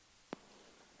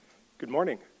Good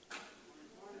morning.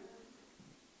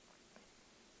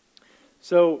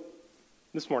 So,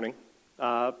 this morning,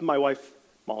 my wife,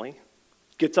 Molly,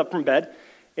 gets up from bed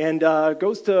and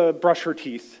goes to brush her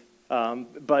teeth,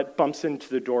 but bumps into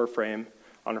the door frame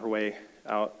on her way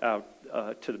out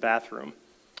to the bathroom.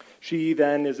 She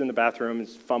then is in the bathroom,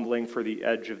 is fumbling for the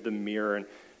edge of the mirror, and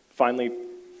finally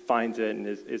finds it and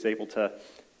is able to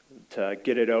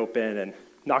get it open, and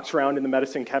knocks around in the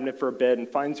medicine cabinet for a bit and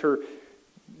finds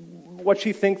what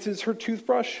she thinks is her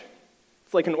toothbrush.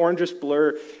 It's like an orangish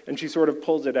blur, and she sort of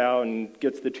pulls it out and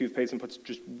gets the toothpaste and puts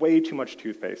just way too much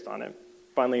toothpaste on it.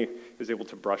 Finally is able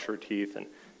to brush her teeth and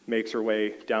makes her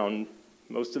way down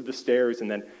most of the stairs and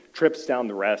then trips down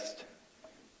the rest.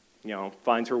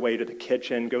 Finds her way to the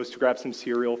kitchen, goes to grab some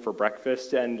cereal for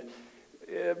breakfast, and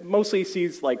mostly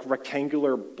sees like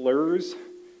rectangular blurs,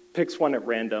 picks one at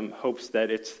random, hopes that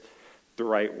it's the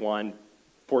right one,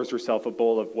 pours herself a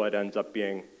bowl of what ends up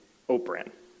being oat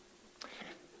bran.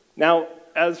 Now,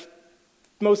 as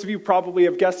most of you probably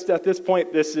have guessed at this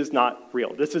point, this is not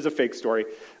real. This is a fake story.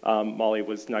 Molly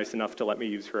was nice enough to let me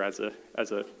use her as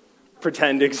a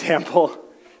pretend example.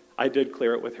 I did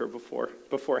clear it with her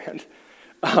beforehand.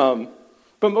 But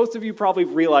most of you probably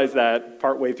realize that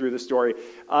partway through the story,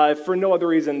 for no other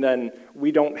reason than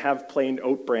we don't have plain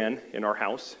oat bran in our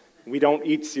house. We don't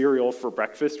eat cereal for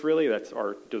breakfast, really. That's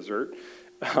our dessert.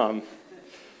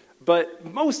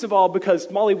 But most of all,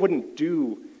 because Molly wouldn't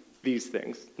do these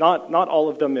things. Not all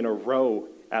of them in a row,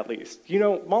 at least.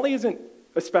 Molly isn't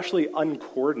especially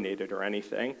uncoordinated or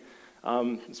anything,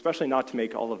 especially not to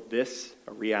make all of this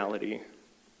a reality.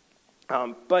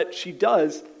 But she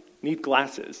does need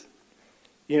glasses.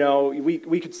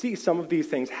 We could see some of these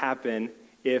things happen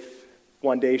if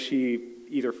one day she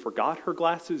either forgot her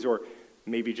glasses or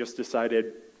maybe just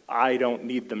decided, I don't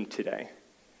need them today.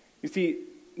 You see,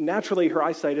 naturally her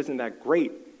eyesight isn't that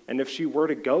great, and if she were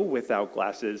to go without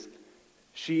glasses,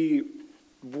 she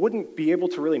wouldn't be able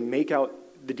to really make out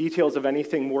the details of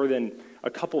anything more than a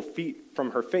couple feet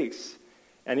from her face.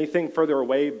 Anything further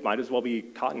away might as well be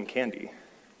cotton candy.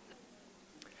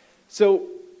 So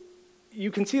you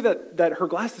can see that her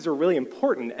glasses are really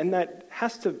important, and that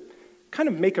has to kind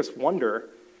of make us wonder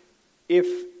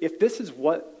if this is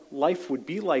what life would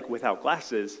be like without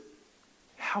glasses,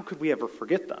 how could we ever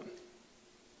forget them?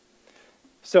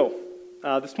 So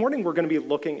this morning we're going to be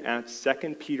looking at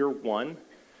 2 Peter 1,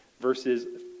 verses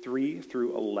 3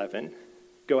 through 11.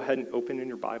 Go ahead and open in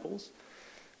your Bibles.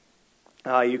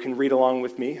 You can read along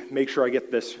with me. Make sure I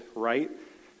get this right.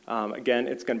 Again,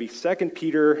 it's going to be 2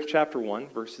 Peter chapter 1,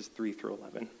 verses 3 through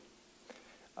 11.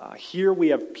 Here we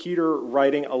have Peter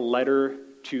writing a letter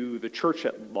to the church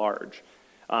at large.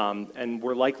 And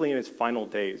we're likely in his final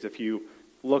days. If you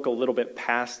look a little bit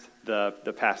past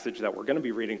the passage that we're going to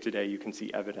be reading today, you can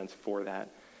see evidence for that.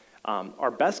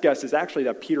 Our best guess is actually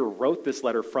that Peter wrote this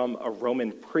letter from a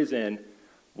Roman prison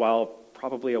while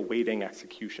probably awaiting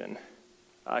execution.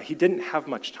 He didn't have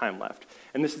much time left.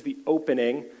 And this is the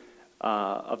opening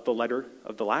of the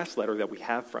last letter that we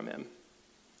have from him.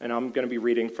 And I'm going to be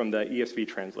reading from the ESV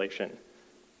translation.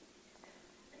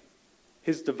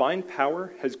 His divine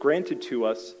power has granted to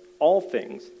us all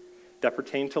things that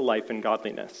pertain to life and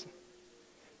godliness,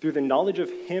 through the knowledge of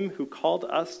him who called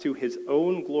us to his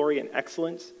own glory and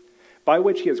excellence, by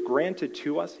which he has granted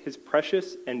to us his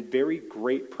precious and very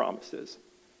great promises,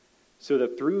 so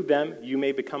that through them you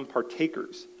may become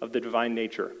partakers of the divine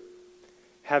nature,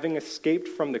 having escaped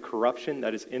from the corruption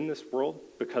that is in this world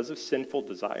because of sinful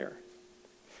desire.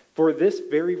 For this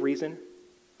very reason,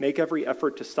 make every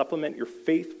effort to supplement your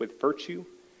faith with virtue,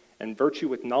 and virtue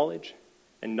with knowledge,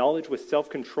 and knowledge with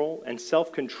self-control, and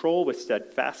self-control with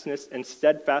steadfastness, and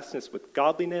steadfastness with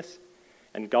godliness,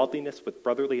 and godliness with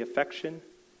brotherly affection,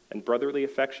 and brotherly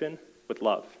affection with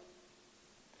love.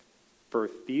 For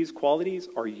if these qualities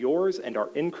are yours and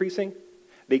are increasing,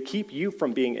 they keep you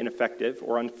from being ineffective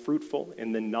or unfruitful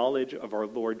in the knowledge of our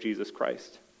Lord Jesus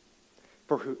Christ.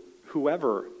 For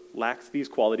whoever lacks these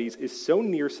qualities is so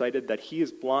nearsighted that he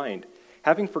is blind,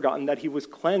 having forgotten that he was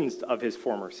cleansed of his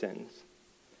former sins.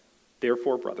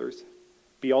 Therefore, brothers,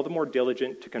 be all the more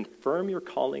diligent to confirm your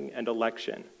calling and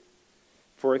election.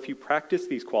 For if you practice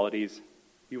these qualities,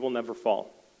 you will never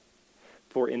fall.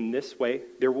 For in this way,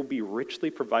 there will be richly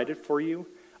provided for you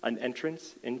an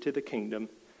entrance into the kingdom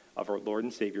of our Lord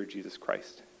and Savior, Jesus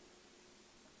Christ.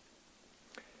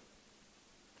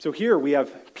 So here we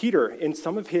have Peter, in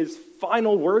some of his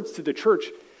final words to the church,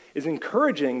 is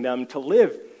encouraging them to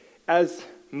live as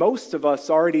most of us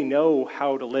already know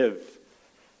how to live.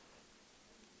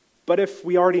 But if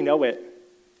we already know it,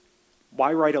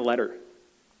 why write a letter?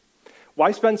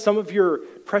 Why spend some of your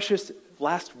precious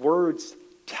last words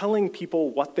telling people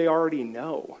what they already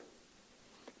know.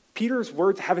 Peter's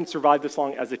words haven't survived this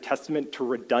long as a testament to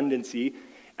redundancy,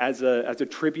 as a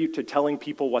tribute to telling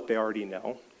people what they already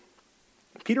know.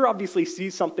 Peter obviously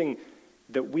sees something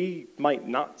that we might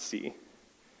not see.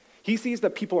 He sees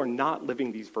that people are not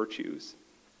living these virtues.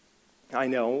 I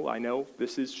know,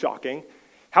 this is shocking.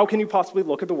 How can you possibly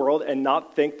look at the world and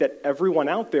not think that everyone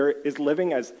out there is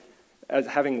living as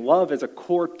having love as a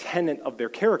core tenet of their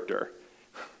character?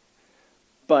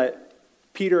 But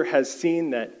Peter has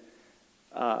seen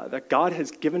that God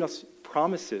has given us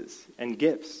promises and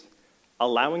gifts,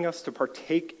 allowing us to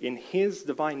partake in his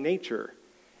divine nature,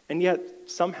 and yet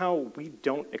somehow we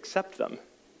don't accept them.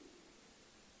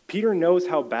 Peter knows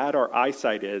how bad our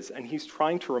eyesight is, and he's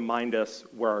trying to remind us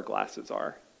where our glasses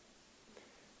are.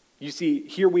 You see,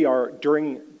 here we are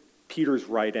during Peter's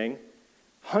writing,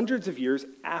 hundreds of years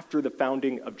after the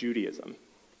founding of Judaism.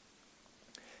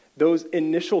 Those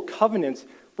initial covenants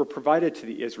were provided to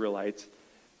the Israelites,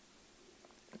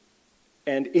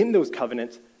 and in those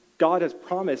covenants, God has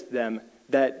promised them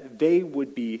that they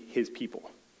would be his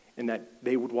people and that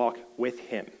they would walk with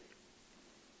him.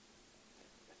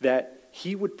 That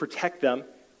he would protect them,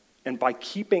 and by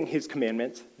keeping his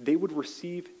commandments, they would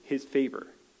receive his favor.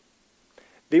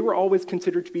 They were always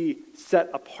considered to be set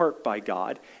apart by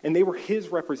God, and they were his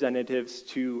representatives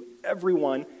to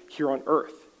everyone here on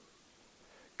earth.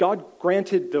 God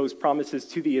granted those promises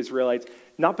to the Israelites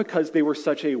not because they were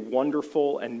such a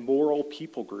wonderful and moral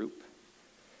people group.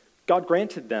 God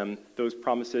granted them those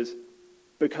promises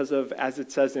because of, as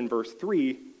it says in verse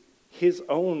 3, his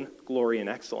own glory and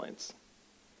excellence.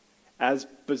 As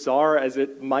bizarre as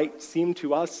it might seem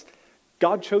to us,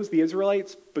 God chose the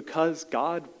Israelites because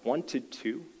God wanted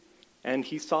to, and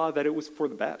he saw that it was for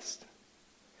the best.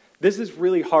 This is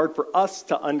really hard for us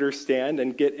to understand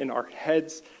and get in our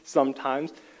heads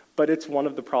sometimes, but it's one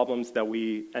of the problems that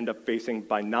we end up facing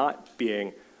by not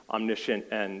being omniscient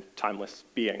and timeless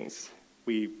beings.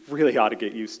 We really ought to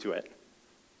get used to it.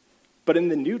 But in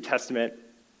the New Testament,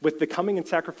 with the coming and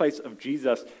sacrifice of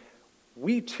Jesus,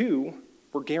 we too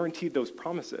were guaranteed those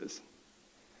promises.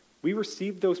 We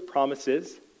received those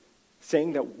promises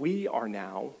saying that we are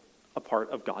now a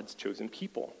part of God's chosen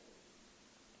people.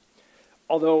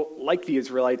 Although, like the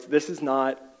Israelites, this is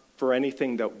not for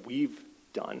anything that we've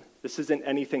done. This isn't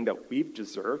anything that we've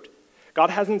deserved. God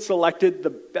hasn't selected the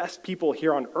best people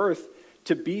here on earth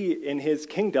to be in his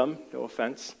kingdom, no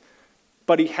offense,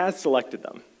 but he has selected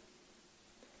them.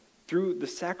 Through the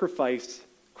sacrifice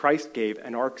Christ gave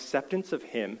and our acceptance of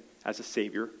him as a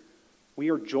Savior, we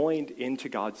are joined into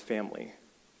God's family.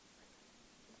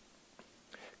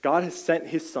 God has sent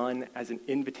his Son as an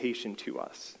invitation to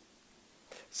us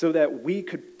so that we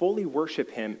could fully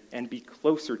worship him and be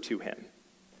closer to him.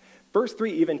 Verse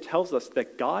 3 even tells us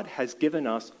that God has given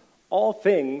us all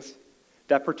things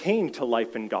that pertain to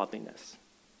life and godliness.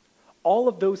 All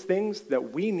of those things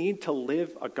that we need to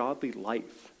live a godly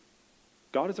life.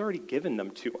 God has already given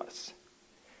them to us.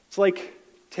 It's like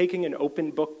taking an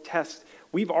open book test.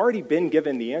 We've already been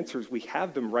given the answers. We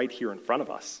have them right here in front of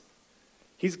us.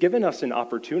 He's given us an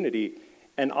opportunity,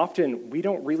 and often we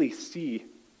don't really see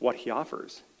what he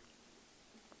offers.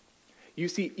 You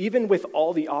see, even with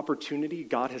all the opportunity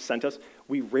God has sent us,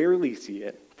 we rarely see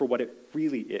it for what it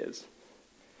really is.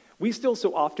 We still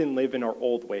so often live in our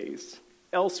old ways,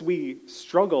 else we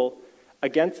struggle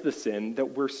against the sin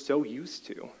that we're so used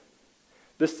to,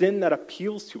 the sin that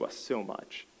appeals to us so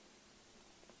much.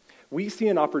 We see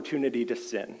an opportunity to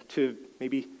sin, to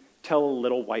maybe tell a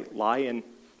little white lie and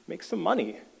make some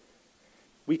money.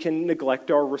 We can neglect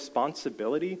our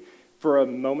responsibility for a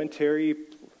momentary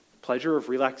pleasure of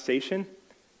relaxation,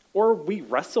 or we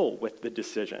wrestle with the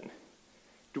decision.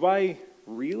 Do I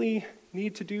really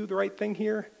need to do the right thing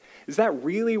here? Is that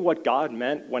really what God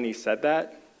meant when he said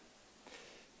that?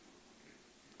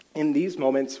 In these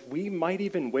moments, we might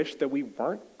even wish that we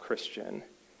weren't Christian.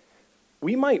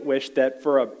 We might wish that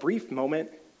for a brief moment,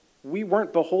 we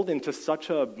weren't beholden to such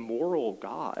a moral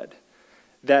God,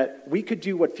 that we could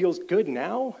do what feels good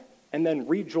now and then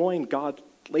rejoin God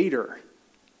later.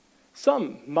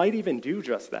 Some might even do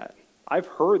just that. I've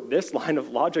heard this line of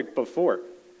logic before.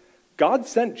 God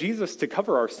sent Jesus to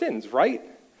cover our sins, right?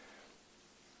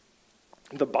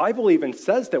 The Bible even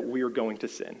says that we are going to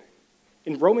sin.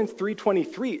 In Romans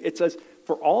 3:23, it says,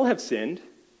 "For all have sinned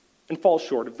and fall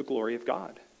short of the glory of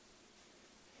God."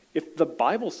 If the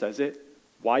Bible says it,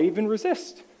 why even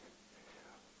resist?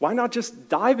 Why not just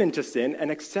dive into sin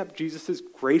and accept Jesus'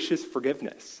 gracious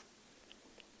forgiveness?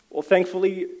 Well,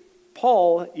 thankfully,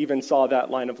 Paul even saw that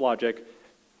line of logic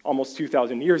almost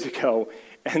 2,000 years ago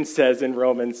and says in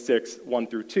Romans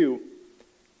 6:1-2,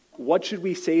 "What should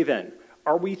we say then?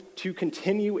 Are we to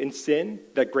continue in sin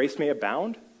that grace may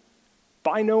abound?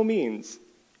 By no means.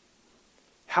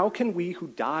 How can we who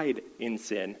died in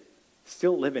sin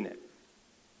still live in it?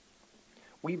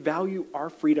 We value our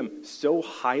freedom so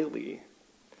highly.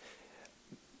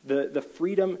 The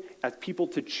freedom as people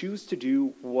to choose to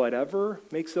do whatever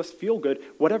makes us feel good,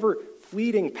 whatever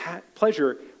fleeting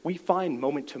pleasure we find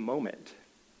moment to moment.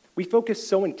 We focus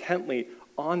so intently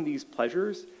on these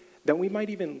pleasures that we might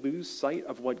even lose sight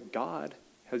of what God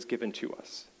has given to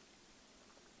us.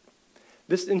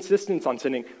 This insistence on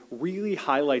sinning really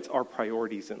highlights our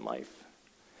priorities in life.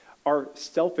 Our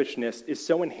selfishness is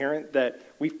so inherent that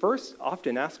we first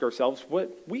often ask ourselves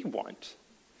what we want.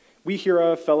 We hear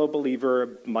a fellow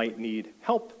believer might need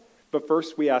help, but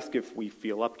first we ask if we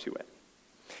feel up to it.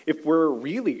 If we're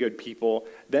really good people,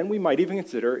 then we might even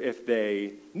consider if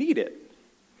they need it.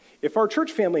 If our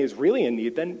church family is really in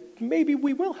need, then maybe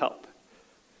we will help.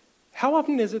 How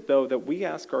often is it, though, that we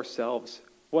ask ourselves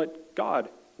what God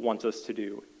wants us to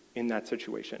do in that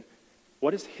situation?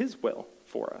 What is his will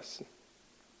for us?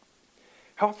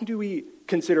 How often do we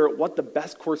consider what the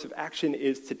best course of action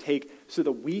is to take so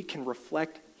that we can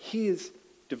reflect his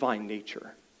divine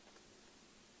nature?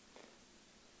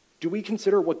 Do we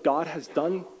consider what God has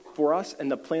done for us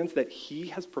and the plans that he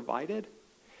has provided?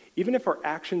 Even if our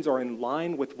actions are in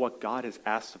line with what God has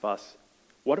asked of us,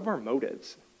 what of our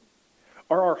motives?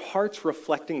 Are our hearts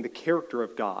reflecting the character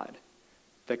of God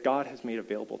that God has made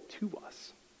available to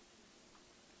us?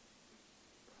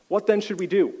 What then should we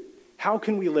do? How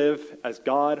can we live as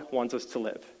God wants us to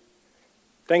live?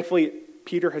 Thankfully,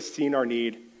 Peter has seen our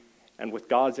need, and with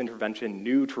God's intervention,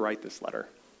 knew to write this letter.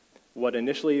 What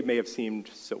initially may have seemed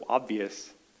so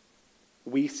obvious,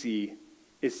 we see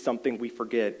is something we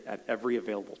forget at every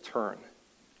available turn.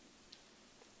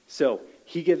 So,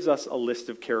 he gives us a list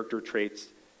of character traits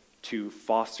to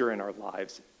foster in our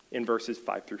lives in verses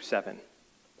 5 through 7.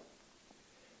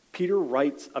 Peter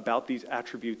writes about these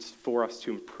attributes for us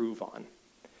to improve on.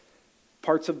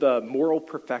 Parts of the moral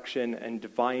perfection and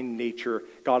divine nature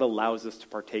God allows us to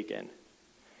partake in.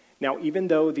 Now, even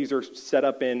though these are set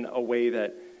up in a way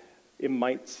that it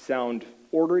might sound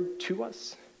ordered to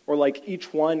us, or like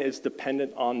each one is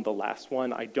dependent on the last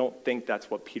one, I don't think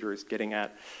that's what Peter is getting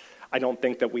at. I don't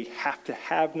think that we have to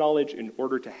have knowledge in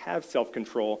order to have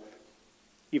self-control,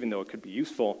 even though it could be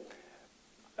useful.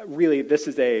 Really, this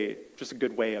is just a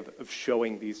good way of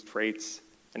showing these traits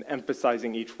and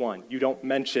emphasizing each one. You don't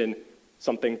mention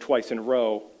something twice in a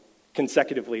row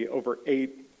consecutively over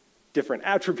 8 different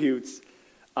attributes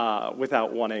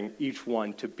without wanting each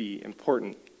one to be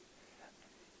important.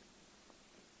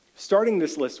 Starting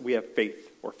this list, we have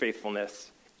faith or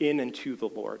faithfulness in and to the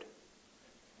Lord.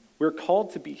 We're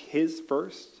called to be his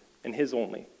first and his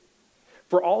only.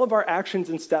 For all of our actions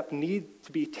and steps need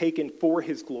to be taken for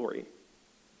his glory.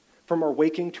 From our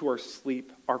waking to our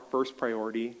sleep, our first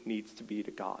priority needs to be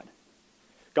to God.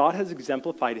 God has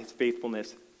exemplified his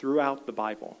faithfulness throughout the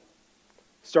Bible,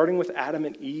 starting with Adam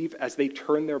and Eve as they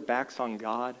turned their backs on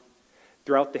God,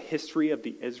 throughout the history of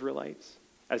the Israelites,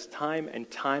 as time and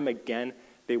time again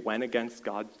they went against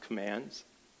God's commands.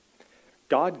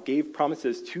 God gave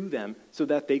promises to them so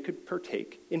that they could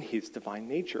partake in his divine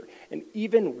nature. And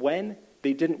even when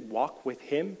they didn't walk with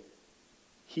him,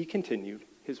 he continued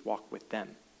his walk with them.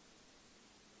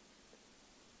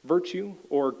 Virtue,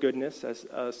 or goodness, as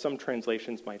some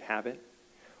translations might have it,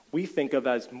 we think of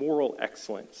as moral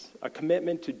excellence, a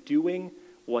commitment to doing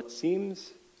what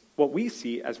we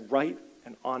see as right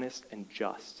and honest and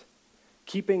just.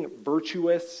 Keeping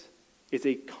virtuous is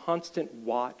a constant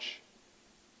watch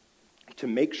to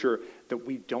make sure that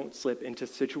we don't slip into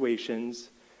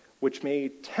situations which may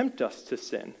tempt us to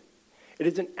sin. It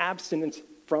is an abstinence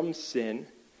from sin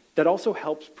that also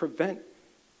helps prevent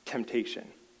temptation.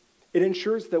 It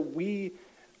ensures that we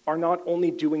are not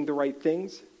only doing the right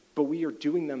things, but we are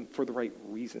doing them for the right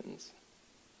reasons.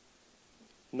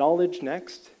 Knowledge,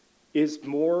 next, is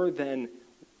more than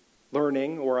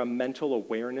learning or a mental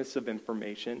awareness of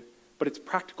information, but it's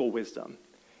practical wisdom.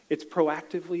 It's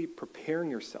proactively preparing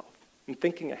yourself and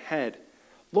thinking ahead,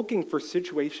 looking for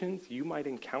situations you might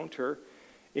encounter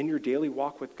in your daily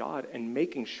walk with God and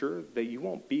making sure that you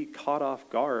won't be caught off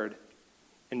guard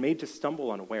and made to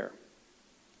stumble unaware.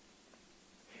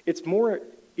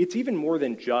 It's even more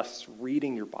than just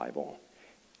reading your Bible.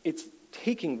 It's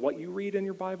taking what you read in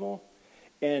your Bible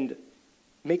and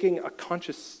making a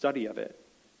conscious study of it,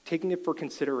 taking it for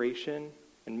consideration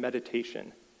and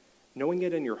meditation, knowing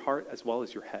it in your heart as well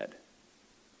as your head.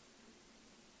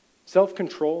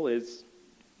 Self-control is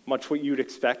much what you'd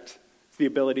expect. It's the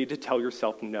ability to tell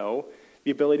yourself no,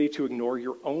 the ability to ignore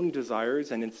your own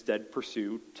desires and instead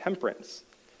pursue temperance.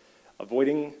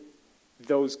 avoiding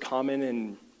those common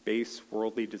and base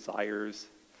worldly desires,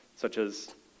 such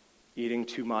as eating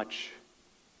too much,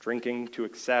 drinking to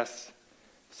excess,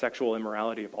 sexual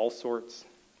immorality of all sorts.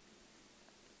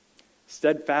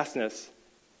 Steadfastness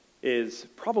is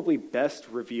probably best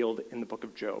revealed in the book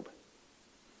of Job.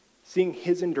 Seeing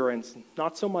his endurance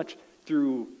not so much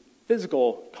through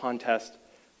physical contest,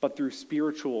 but through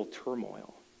spiritual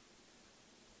turmoil.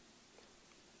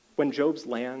 When Job's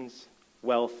lands,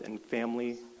 wealth, and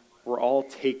family were all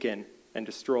taken and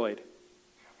destroyed,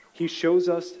 he shows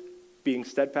us being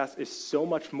steadfast is so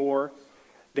much more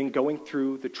than going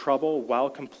through the trouble while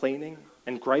complaining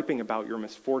and griping about your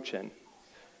misfortune,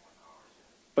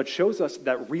 but shows us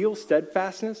that real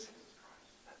steadfastness,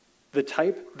 the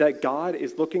type that God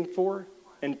is looking for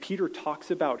and Peter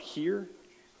talks about here,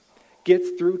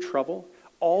 gets through trouble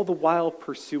all the while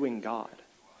pursuing God.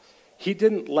 He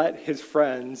didn't let his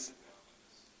friends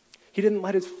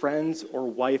or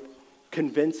wife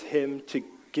convince him to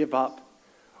give up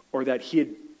or that he had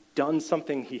done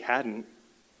something he hadn't.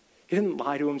 He didn't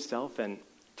lie to himself and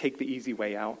take the easy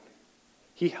way out.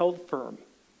 He held firm,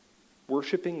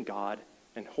 worshiping God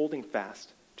and holding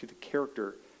fast to the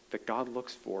character that God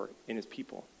looks for in his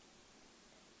people.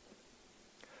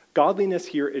 Godliness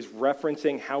here is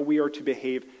referencing how we are to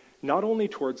behave not only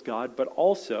towards God, but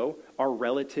also our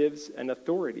relatives and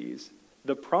authorities,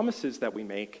 the promises that we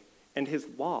make, and his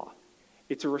law.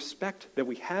 It's a respect that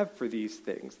we have for these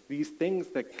things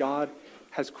that God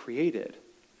has created.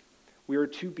 We are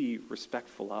to be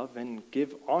respectful of and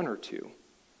give honor to.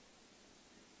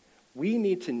 We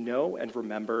need to know and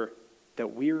remember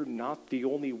that we're not the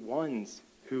only ones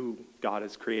who God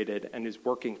has created and is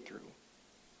working through.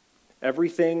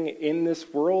 Everything in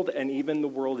this world, and even the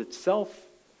world itself,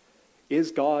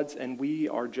 is God's, and we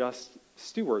are just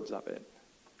stewards of it.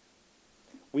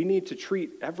 We need to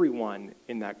treat everyone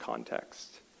in that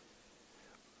context.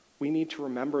 We need to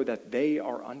remember that they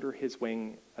are under his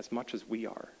wing as much as we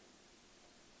are.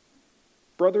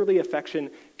 Brotherly affection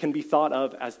can be thought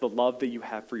of as the love that you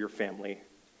have for your family.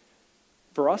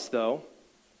 For us, though,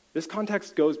 this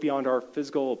context goes beyond our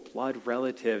physical blood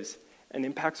relatives and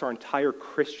impacts our entire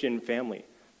Christian family,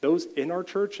 those in our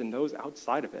church and those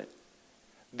outside of it.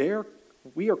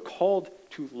 We are called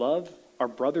to love our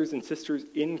brothers and sisters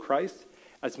in Christ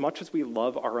as much as we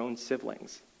love our own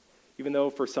siblings, even though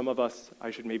for some of us,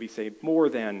 I should maybe say more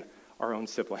than our own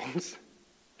siblings.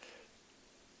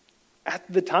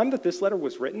 At the time that this letter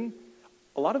was written,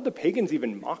 a lot of the pagans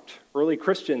even mocked early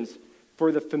Christians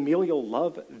for the familial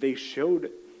love they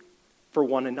showed for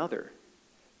one another.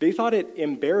 They thought it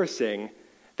embarrassing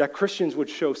that Christians would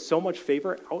show so much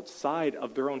favor outside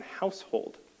of their own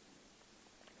household.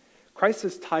 Christ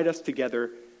has tied us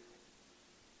together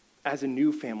as a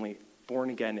new family, born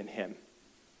again in him.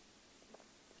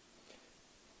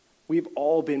 We've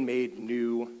all been made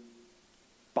new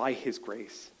by his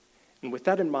grace. And with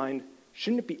that in mind,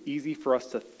 shouldn't it be easy for us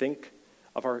to think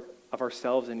of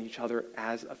ourselves and each other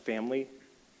as a family?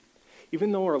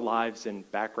 Even though our lives and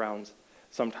backgrounds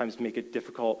sometimes make it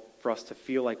difficult for us to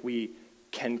feel like we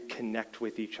can connect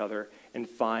with each other and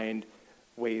find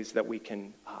ways that we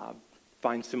can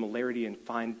find similarity and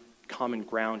find common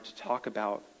ground to talk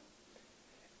about.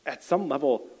 At some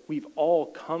level, we've all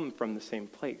come from the same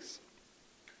place.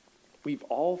 We've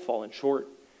all fallen short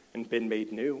and been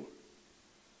made new.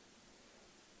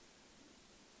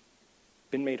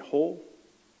 Been made whole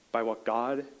by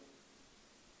God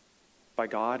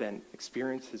and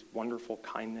experienced his wonderful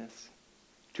kindness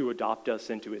to adopt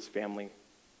us into his family.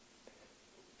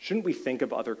 Shouldn't we think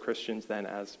of other Christians then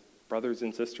as brothers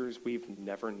and sisters we've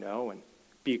never known and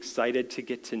be excited to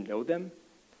get to know them?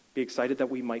 Be excited that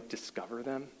we might discover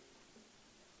them?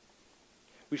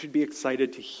 We should be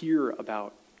excited to hear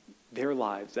about their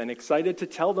lives and excited to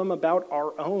tell them about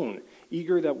our own,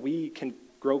 eager that we can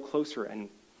grow closer and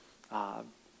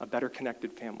a better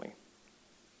connected family.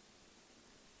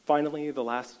 Finally, the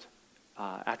last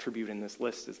attribute in this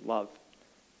list is love.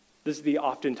 This is the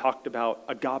often talked about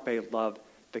agape love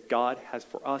that God has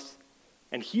for us.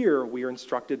 And here we are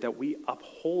instructed that we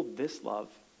uphold this love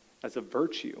as a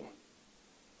virtue.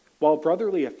 While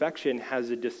brotherly affection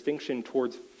has a distinction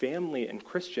towards family and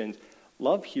Christians,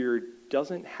 love here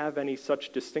doesn't have any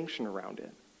such distinction around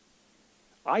it.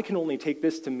 I can only take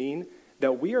this to mean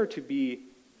that we are to be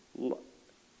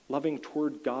loving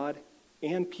toward God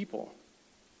and people,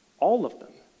 all of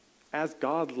them, as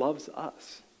God loves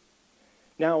us.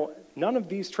 Now, none of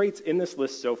these traits in this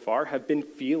list so far have been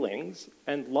feelings,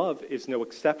 and love is no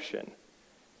exception.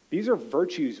 These are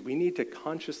virtues we need to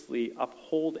consciously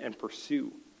uphold and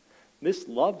pursue. This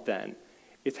love, then,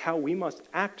 is how we must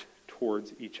act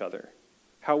towards each other.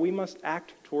 how we must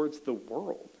act towards the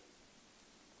world.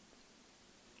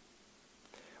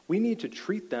 We need to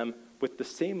treat them with the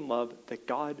same love that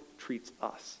God treats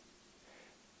us.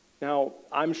 Now,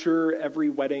 I'm sure every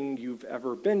wedding you've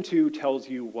ever been to tells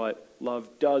you what love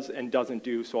does and doesn't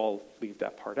do, so I'll leave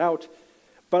that part out.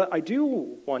 But I do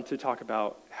want to talk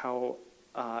about how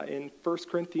in 1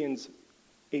 Corinthians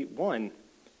 8:1,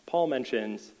 Paul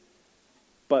mentions,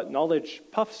 "But knowledge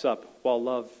puffs up while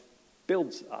love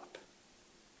builds up."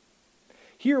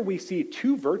 Here we see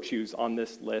two virtues on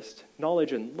this list,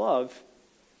 knowledge and love,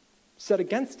 set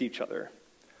against each other.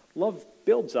 Love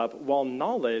builds up while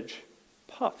knowledge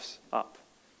puffs up.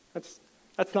 That's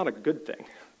not a good thing.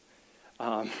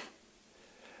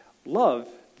 Love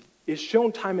is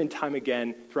shown time and time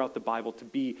again throughout the Bible to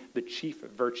be the chief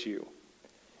virtue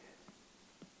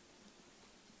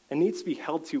and needs to be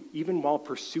held to even while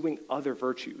pursuing other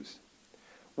virtues.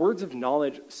 Words of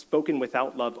knowledge spoken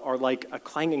without love are like a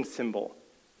clanging cymbal.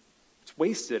 It's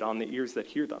wasted on the ears that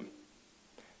hear them.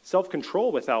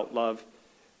 Self-control without love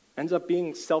ends up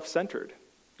being self-centered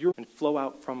and flow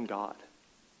out from God.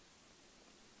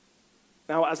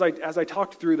 Now, as I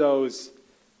talked through those,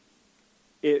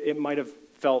 it might have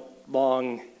felt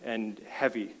long and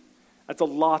heavy. That's a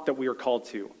lot that we are called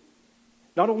to.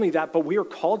 Not only that, but we are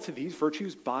called to these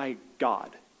virtues by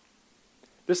God.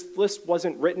 This list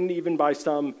wasn't written even by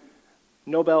some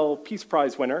Nobel Peace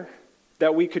Prize winner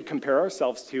that we could compare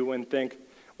ourselves to and think,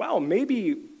 wow,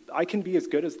 maybe I can be as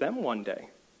good as them one day.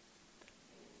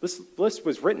 This list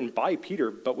was written by Peter,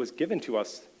 but was given to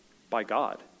us by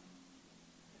God,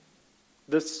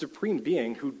 the supreme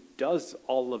being who does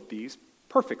all of these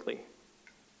perfectly.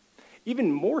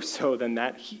 Even more so than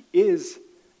that, he is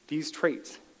these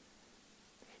traits.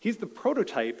 He's the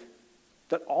prototype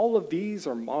that all of these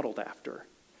are modeled after.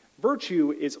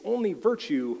 Virtue is only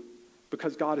virtue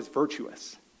because God is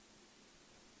virtuous.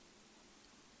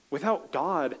 Without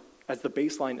God as the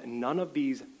baseline, none of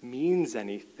these means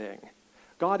anything.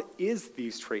 God is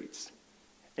these traits,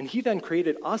 and he then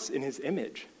created us in his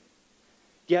image.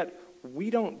 Yet,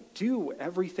 we don't do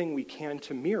everything we can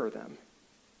to mirror them.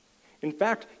 In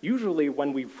fact, usually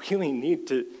when we really need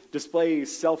to display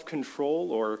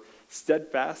self-control or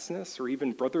steadfastness or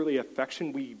even brotherly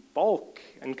affection, we balk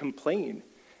and complain,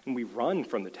 and we run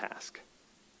from the task.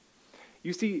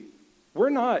 You see, we're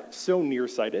not so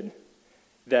nearsighted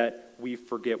that we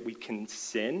forget we can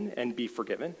sin and be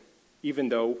forgiven, even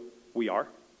though we are.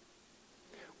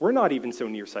 We're not even so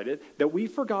nearsighted that we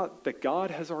forgot that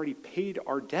God has already paid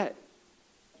our debt,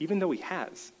 even though he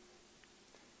has.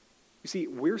 You see,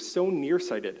 we're so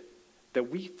nearsighted that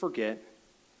we forget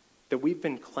that we've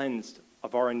been cleansed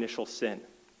of our initial sin,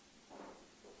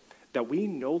 that we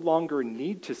no longer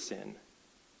need to sin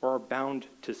or are bound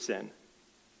to sin,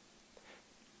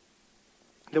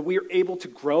 that we are able to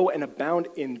grow and abound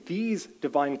in these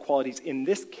divine qualities, in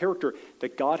this character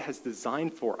that God has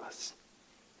designed for us,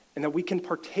 and that we can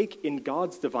partake in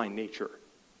God's divine nature,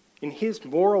 in his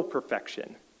moral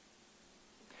perfection.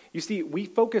 You see, we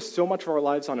focus so much of our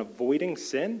lives on avoiding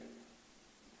sin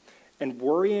and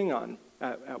worrying on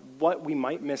what we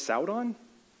might miss out on,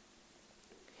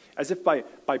 as if by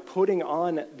putting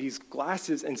on these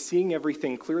glasses and seeing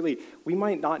everything clearly, we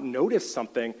might not notice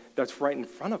something that's right in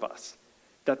front of us,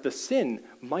 that the sin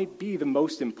might be the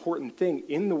most important thing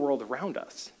in the world around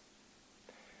us.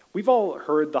 We've all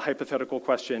heard the hypothetical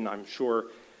question, I'm sure,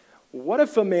 what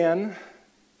if a man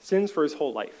sins for his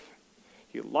whole life?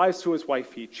 He lies to his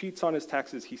wife, he cheats on his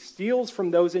taxes, he steals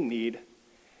from those in need,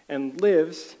 and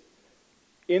lives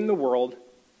in the world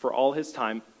for all his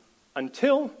time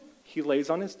until he lays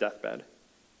on his deathbed.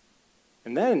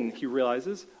 And then he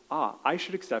realizes, I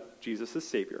should accept Jesus as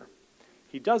Savior.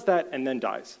 He does that and then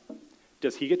dies.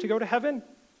 Does he get to go to heaven?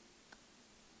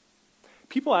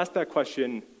 People ask that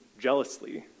question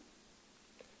jealously.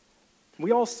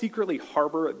 We all secretly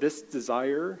harbor this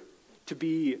desire to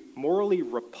be morally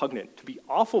repugnant, to be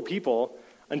awful people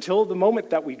until the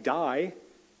moment that we die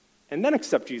and then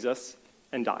accept Jesus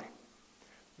and die.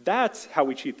 That's how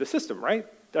we cheat the system, right?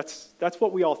 That's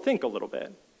what we all think a little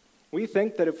bit. We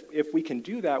think that if we can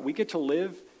do that, we get to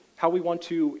live how we want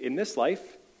to in this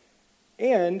life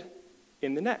and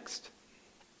in the next.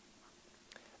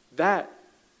 That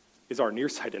is our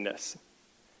nearsightedness.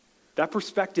 That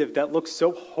perspective that looks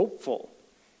so hopeful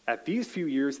at these few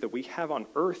years that we have on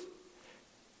earth,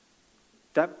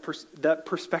 that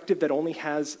perspective that only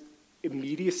has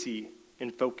immediacy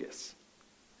in focus.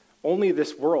 Only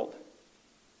this world.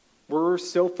 We're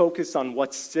so focused on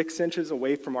what's 6 inches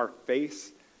away from our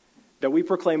face that we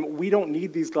proclaim we don't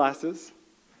need these glasses,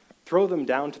 throw them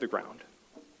down to the ground.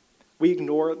 We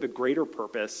ignore the greater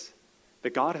purpose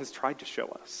that God has tried to show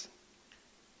us.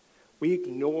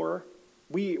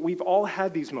 We've all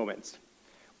had these moments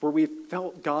where we've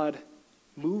felt God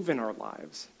move in our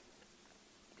lives,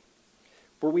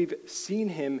 where we've seen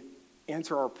him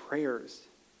answer our prayers,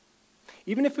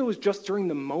 even if it was just during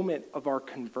the moment of our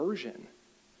conversion.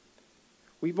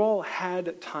 We've all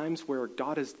had times where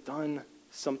God has done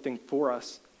something for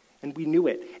us, and we knew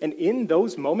it. And in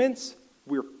those moments,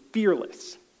 we're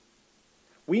fearless.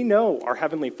 We know our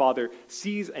Heavenly Father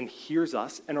sees and hears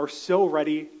us and are so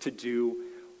ready to do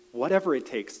whatever it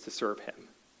takes to serve him.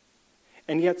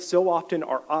 And yet, so often,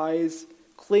 our eyes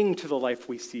cling to the life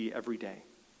we see every day.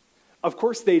 Of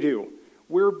course they do.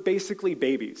 We're basically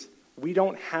babies. We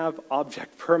don't have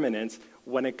object permanence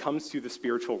when it comes to the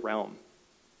spiritual realm.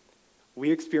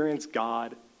 We experience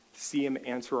God, see him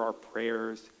answer our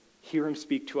prayers, hear him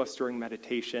speak to us during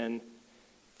meditation,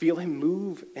 feel him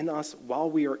move in us while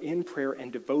we are in prayer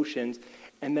and devotions,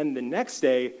 and then the next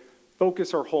day,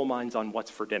 focus our whole minds on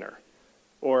what's for dinner.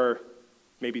 Or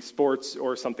maybe sports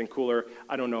or something cooler.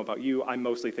 I don't know about you. I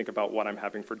mostly think about what I'm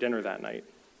having for dinner that night.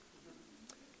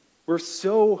 We're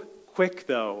so quick,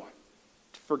 though,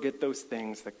 to forget those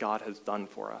things that God has done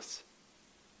for us.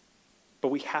 But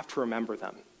we have to remember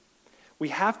them. We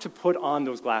have to put on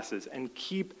those glasses and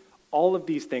keep all of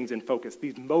these things in focus,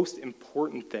 these most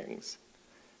important things.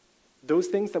 Those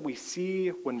things that we see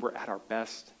when we're at our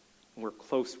best, when we're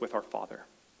close with our Father.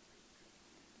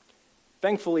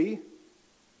 Thankfully,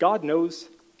 God knows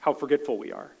how forgetful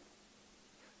we are.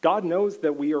 God knows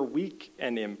that we are weak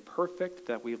and imperfect,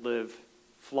 that we live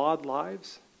flawed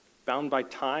lives, bound by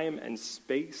time and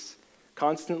space,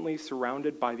 constantly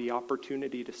surrounded by the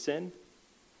opportunity to sin.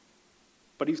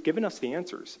 But he's given us the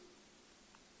answers.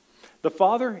 The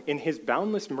Father, in his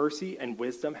boundless mercy and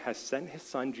wisdom, has sent his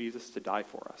Son Jesus to die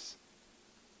for us.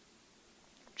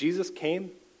 Jesus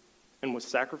came and was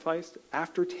sacrificed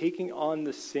after taking on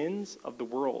the sins of the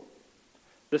world,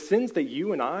 the sins that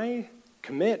you and I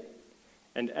commit,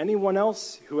 and anyone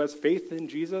else who has faith in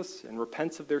Jesus and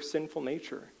repents of their sinful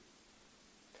nature.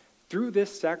 Through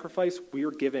this sacrifice, we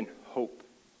are given hope.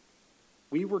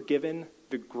 We were given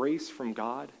the grace from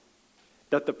God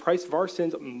that the price of our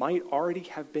sins might already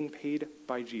have been paid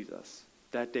by Jesus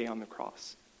that day on the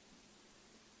cross.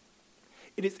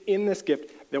 It is in this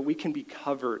gift that we can be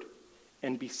covered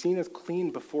and be seen as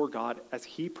clean before God as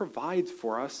he provides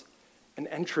for us an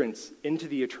entrance into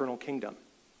the eternal kingdom.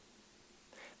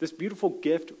 This beautiful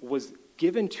gift was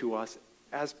given to us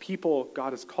as people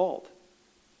God has called.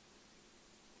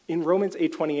 In Romans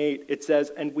 8:28, it says,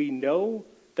 "And we know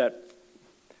that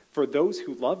for those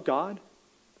who love God,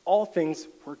 all things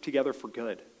work together for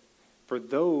good, for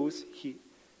those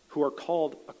who are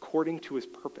called according to his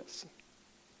purpose."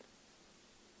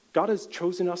 God has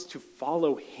chosen us to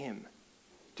follow him,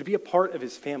 to be a part of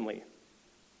his family.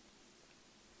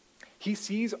 He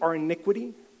sees our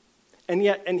iniquity, and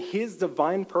yet in his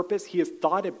divine purpose, he has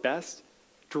thought it best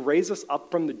to raise us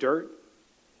up from the dirt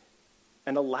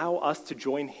and allow us to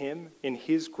join him in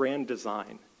his grand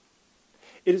design.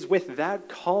 It is with that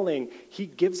calling he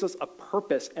gives us a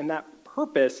purpose, and that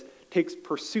purpose takes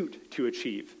pursuit to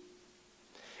achieve.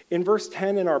 In verse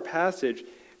 10 in our passage,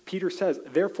 Peter says,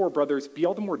 "Therefore, brothers, be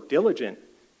all the more diligent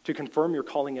to confirm your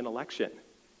calling and election.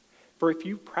 For if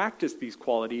you practice these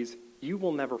qualities, you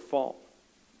will never fall."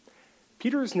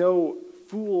 Peter is no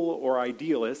fool or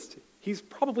idealist. He's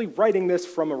probably writing this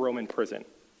from a Roman prison.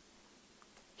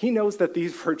 He knows that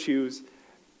these virtues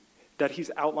that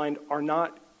he's outlined are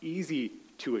not easy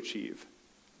to achieve,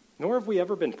 nor have we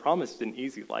ever been promised an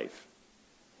easy life.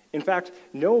 In fact,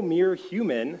 no mere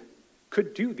human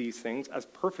could do these things as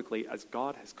perfectly as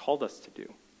God has called us to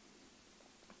do.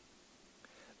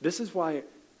 This is why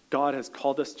God has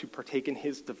called us to partake in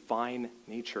his divine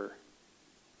nature,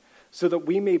 so that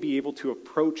we may be able to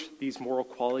approach these moral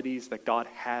qualities that God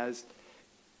has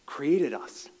created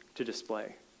us to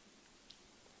display.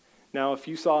 Now, if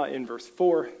you saw in verse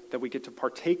 4 that we get to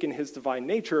partake in his divine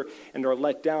nature and are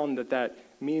let down, that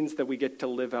means that we get to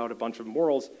live out a bunch of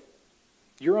morals,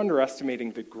 you're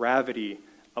underestimating the gravity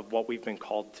of what we've been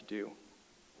called to do.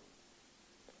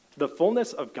 The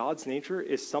fullness of God's nature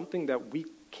is something that we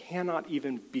cannot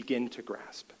even begin to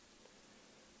grasp.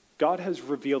 God has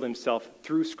revealed himself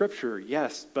through Scripture,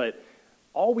 yes, but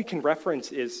all we can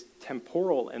reference is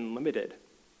temporal and limited.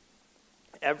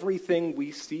 Everything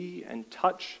we see and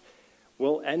touch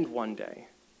will end one day,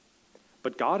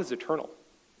 but God is eternal.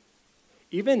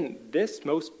 Even this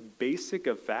most basic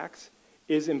of facts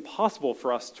is impossible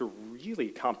for us to really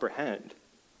comprehend.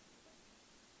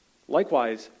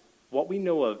 Likewise, what we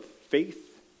know of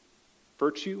faith,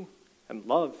 virtue, and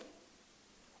love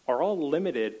are all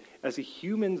limited as a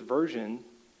human's version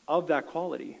of that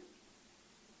quality.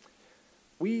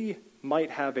 We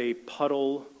might have a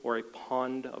puddle or a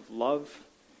pond of love,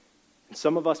 and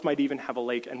some of us might even have a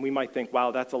lake, and we might think,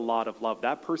 wow, that's a lot of love.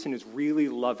 That person is really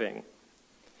loving.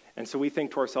 And so we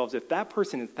think to ourselves, if that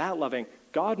person is that loving,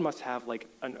 God must have like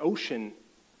an ocean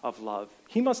of love.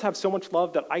 He must have so much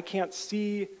love that I can't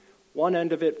see one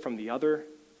end of it from the other.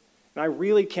 And I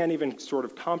really can't even sort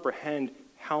of comprehend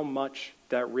how much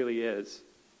that really is.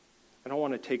 I don't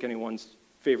want to take anyone's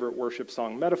favorite worship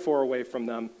song metaphor away from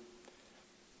them,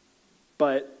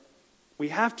 but we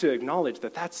have to acknowledge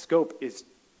that that scope is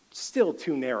still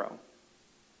too narrow.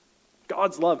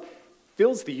 God's love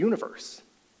fills the universe.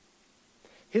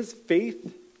 His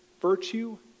faith,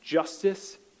 virtue,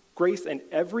 justice, grace, and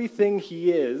everything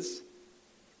he is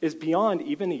beyond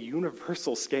even a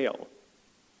universal scale.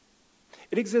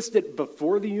 It existed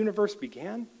before the universe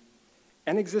began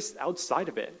and exists outside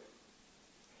of it.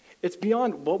 It's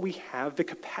beyond what we have the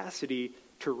capacity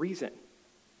to reason.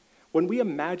 When we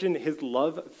imagine his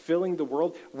love filling the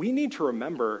world, we need to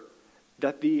remember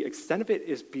that the extent of it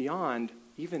is beyond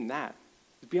even that.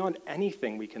 It's beyond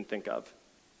anything we can think of.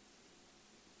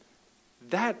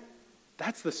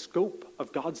 That's the scope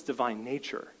of God's divine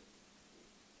nature.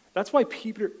 That's why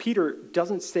Peter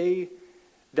doesn't say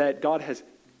that God has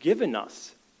given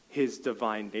us his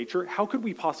divine nature. How could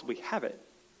we possibly have it?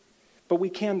 But we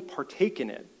can partake in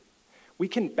it. We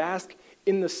can bask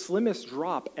in the slimmest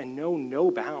drop and know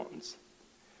no bounds.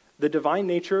 The divine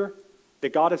nature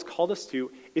that God has called us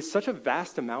to is such a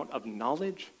vast amount of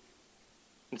knowledge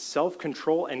and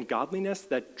self-control and godliness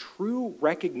that true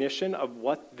recognition of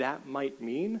what that might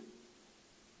mean,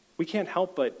 we can't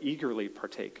help but eagerly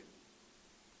partake.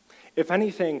 If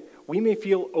anything, we may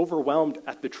feel overwhelmed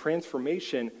at the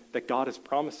transformation that God is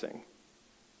promising.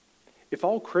 If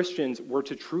all Christians were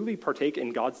to truly partake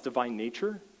in God's divine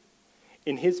nature,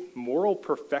 in his moral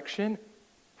perfection,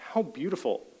 how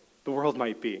beautiful the world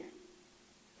might be.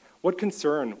 What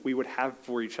concern we would have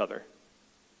for each other.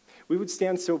 We would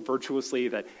stand so virtuously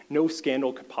that no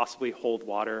scandal could possibly hold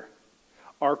water,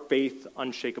 our faith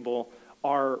unshakable,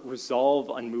 our resolve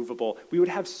unmovable. We would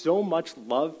have so much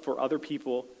love for other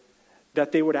people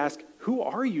that they would ask, who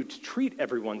are you to treat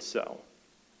everyone so?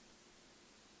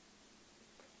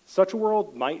 Such a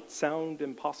world might sound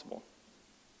impossible.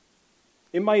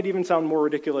 It might even sound more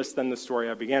ridiculous than the story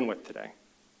I began with today.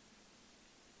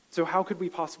 So how could we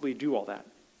possibly do all that?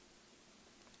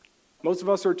 Most of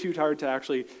us are too tired to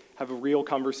actually have a real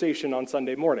conversation on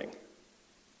Sunday morning.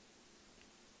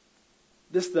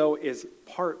 This, though, is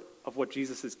part of what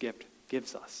Jesus' gift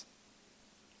gives us.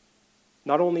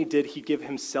 Not only did he give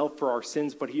himself for our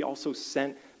sins, but he also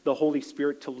sent the Holy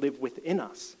Spirit to live within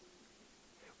us.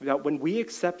 That when we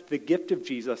accept the gift of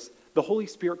Jesus, the Holy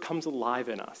Spirit comes alive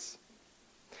in us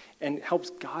and helps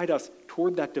guide us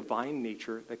toward that divine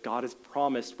nature that God has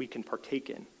promised we can partake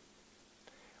in.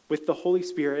 With the Holy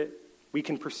Spirit, we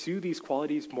can pursue these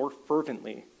qualities more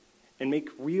fervently and make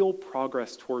real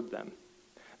progress toward them.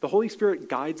 The Holy Spirit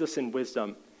guides us in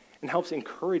wisdom and helps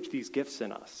encourage these gifts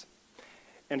in us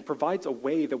and provides a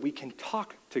way that we can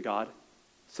talk to God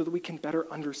so that we can better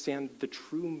understand the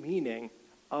true meaning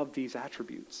of these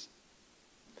attributes.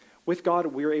 With God,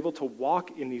 we are able to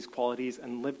walk in these qualities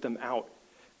and live them out,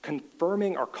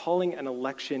 confirming our calling and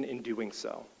election in doing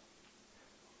so.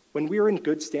 When we are in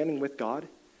good standing with God,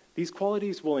 these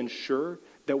qualities will ensure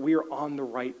that we are on the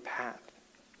right path.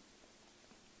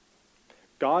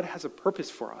 God has a purpose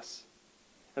for us.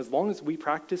 As long as we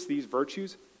practice these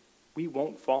virtues, we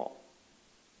won't fall.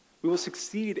 We will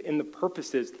succeed in the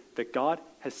purposes that God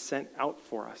has sent out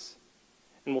for us.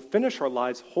 And we'll finish our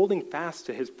lives holding fast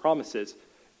to his promises,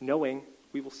 knowing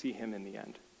we will see him in the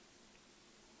end.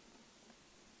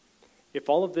 If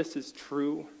all of this is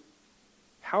true,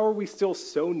 how are we still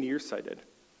so nearsighted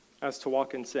as to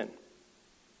walk in sin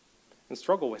and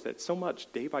struggle with it so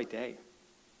much day by day?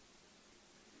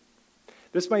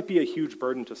 This might be a huge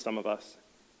burden to some of us.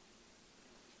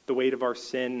 The weight of our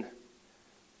sin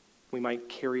we might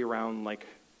carry around like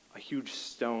a huge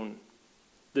stone.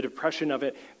 The depression of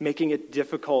it making it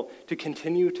difficult to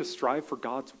continue to strive for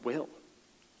God's will.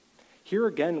 Here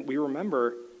again, we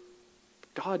remember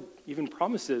God even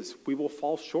promises we will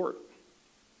fall short.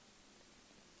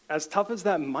 As tough as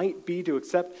that might be to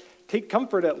accept, take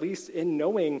comfort at least in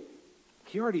knowing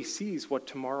he already sees what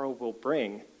tomorrow will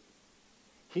bring.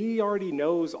 He already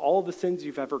knows all the sins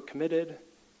you've ever committed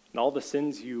and all the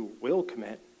sins you will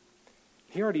commit.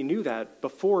 He already knew that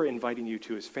before inviting you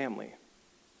to his family.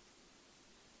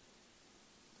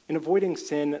 In avoiding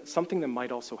sin, something that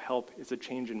might also help is a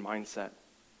change in mindset.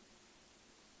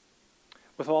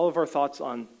 With all of our thoughts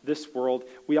on this world,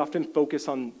 we often focus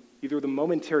on either the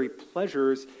momentary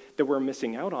pleasures that we're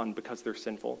missing out on because they're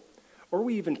sinful, or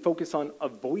we even focus on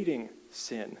avoiding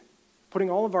sin, putting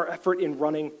all of our effort in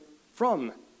running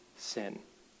from sin.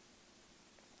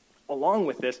 Along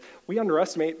with this, we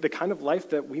underestimate the kind of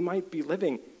life that we might be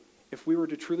living if we were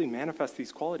to truly manifest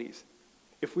these qualities,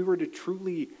 if we were to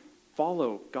truly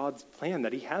follow God's plan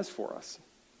that he has for us.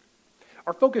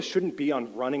 Our focus shouldn't be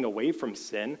on running away from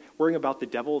sin, worrying about the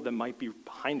devil that might be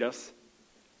behind us,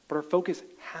 but our focus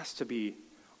has to be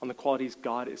on the qualities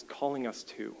God is calling us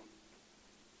to.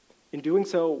 In doing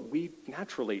so, we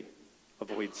naturally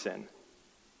avoid sin.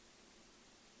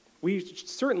 We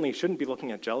certainly shouldn't be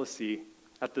looking at jealousy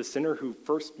at the sinner who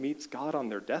first meets God on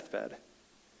their deathbed,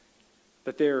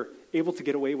 that they're able to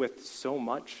get away with so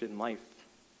much in life.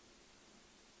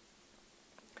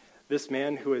 This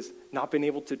man who has not been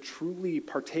able to truly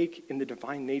partake in the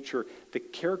divine nature, the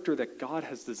character that God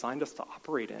has designed us to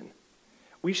operate in,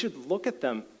 we should look at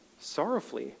them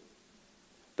sorrowfully,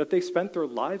 that they spent their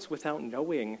lives without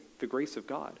knowing the grace of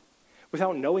God,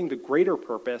 without knowing the greater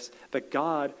purpose that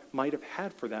God might have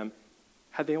had for them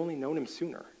had they only known him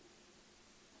sooner.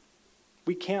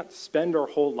 We can't spend our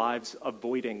whole lives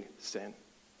avoiding sin.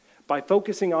 By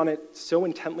focusing on it so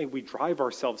intently, we drive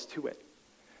ourselves to it.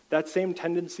 That same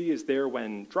tendency is there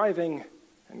when driving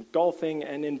and golfing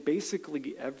and in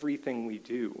basically everything we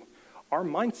do. Our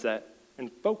mindset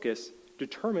and focus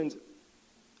determines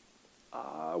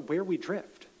where we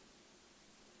drift.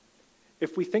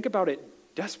 If we think about it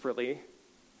desperately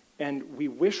and we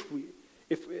wish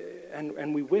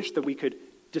that we could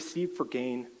deceive for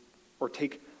gain or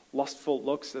take lustful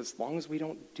looks as long as we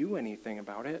don't do anything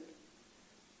about it,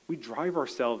 we drive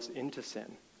ourselves into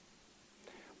sin.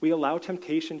 We allow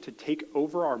temptation to take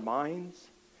over our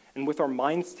minds, and with our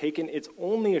minds taken, it's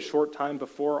only a short time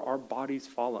before our bodies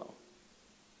follow.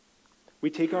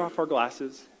 We take off our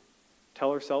glasses,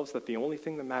 tell ourselves that the only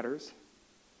thing that matters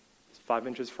is 5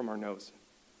 inches from our nose,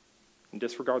 and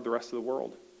disregard the rest of the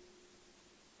world.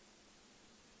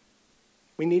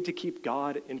 We need to keep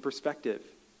God in perspective,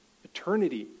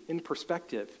 eternity in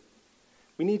perspective.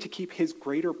 We need to keep his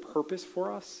greater purpose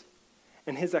for us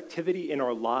and his activity in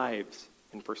our lives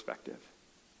in perspective.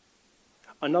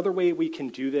 Another way we can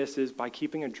do this is by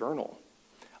keeping a journal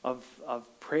of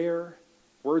prayer,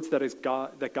 words that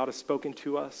God has spoken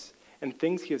to us, and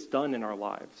things he has done in our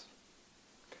lives.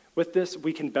 With this,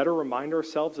 we can better remind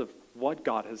ourselves of what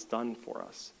God has done for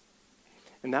us.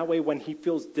 And that way, when he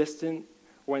feels distant,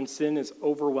 when sin is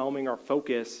overwhelming our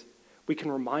focus, we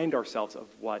can remind ourselves of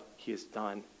what he has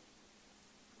done.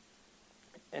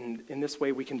 And in this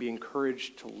way, we can be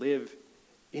encouraged to live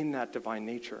in that divine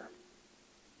nature.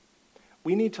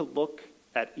 We need to look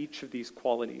at each of these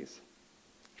qualities: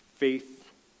 faith,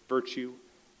 virtue,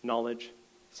 knowledge,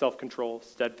 self-control,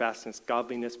 steadfastness,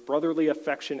 godliness, brotherly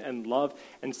affection, and love,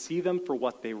 and see them for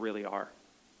what they really are: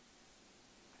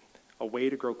 a way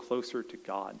to grow closer to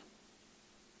God,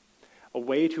 a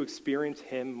way to experience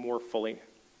him more fully.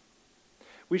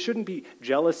 We shouldn't be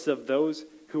jealous of those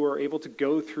who are able to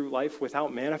go through life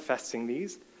without manifesting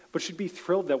these, but should be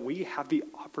thrilled that we have the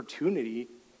opportunity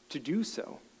to do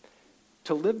so,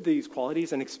 to live these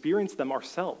qualities and experience them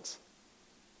ourselves,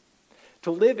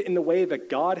 to live in the way that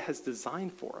God has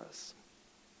designed for us.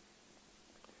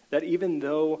 That even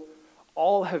though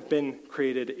all have been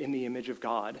created in the image of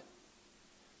God,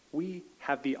 we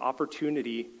have the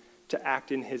opportunity to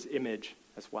act in his image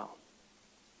as well.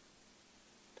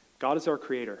 God is our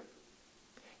creator.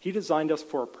 He designed us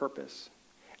for a purpose.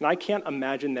 And I can't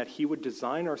imagine that he would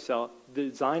design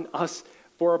us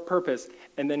for a purpose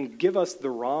and then give us the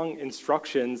wrong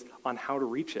instructions on how to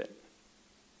reach it.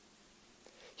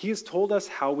 He has told us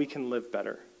how we can live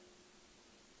better,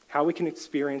 how we can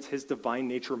experience his divine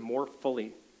nature more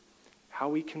fully, how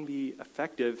we can be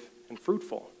effective and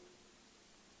fruitful.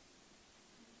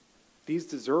 These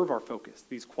deserve our focus,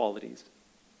 these qualities.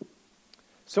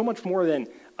 So much more than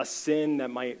a sin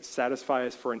that might satisfy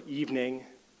us for an evening.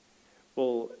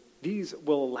 These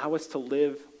will allow us to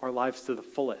live our lives to the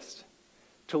fullest,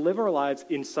 to live our lives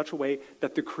in such a way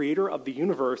that the creator of the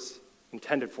universe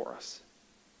intended for us.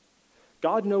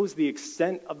 God knows the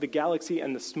extent of the galaxy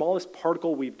and the smallest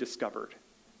particle we've discovered.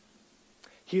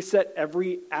 He set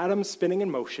every atom spinning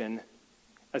in motion,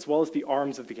 as well as the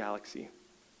arms of the galaxy.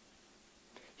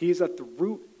 He is at the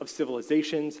root of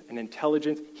civilizations and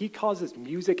intelligence. He causes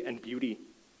music and beauty.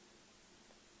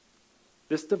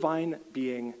 This divine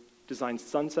being designs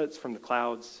sunsets from the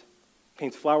clouds,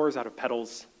 paints flowers out of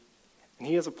petals, and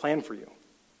he has a plan for you.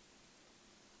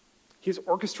 He has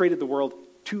orchestrated the world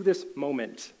to this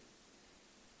moment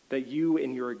that you,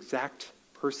 in your exact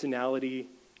personality,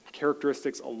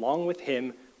 characteristics along with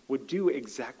him would do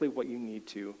exactly what you need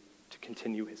to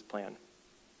continue his plan.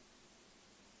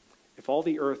 If all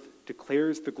the earth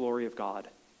declares the glory of God,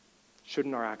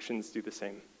 shouldn't our actions do the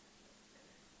same?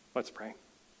 Let's pray.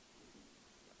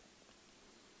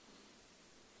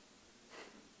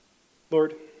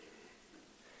 Lord,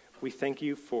 we thank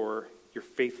you for your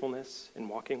faithfulness in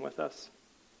walking with us.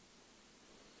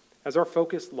 As our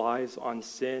focus lies on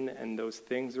sin and those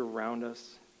things around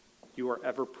us, you are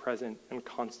ever present and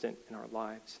constant in our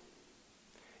lives.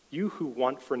 You who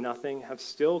want for nothing have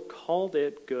still called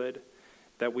it good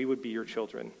that we would be your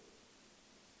children.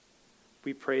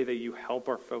 We pray that you help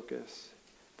our focus,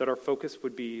 that our focus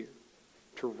would be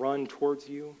to run towards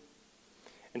you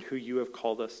and who you have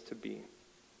called us to be,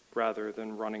 rather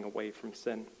than running away from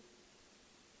sin.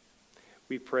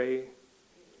 We pray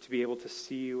to be able to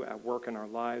see you at work in our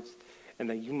lives, and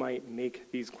that you might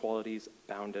make these qualities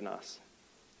abound in us.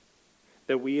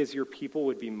 That we as your people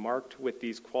would be marked with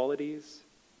these qualities,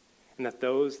 and that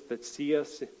those that see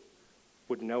us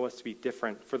would know us to be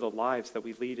different for the lives that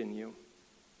we lead in you.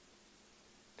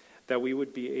 That we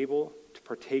would be able to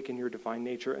partake in your divine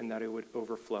nature and that it would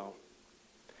overflow.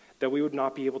 That we would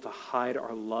not be able to hide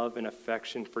our love and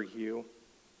affection for you,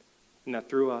 and that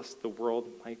through us the world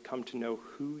might come to know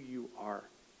who you are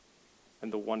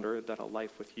and the wonder that a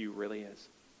life with you really is.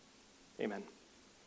 Amen.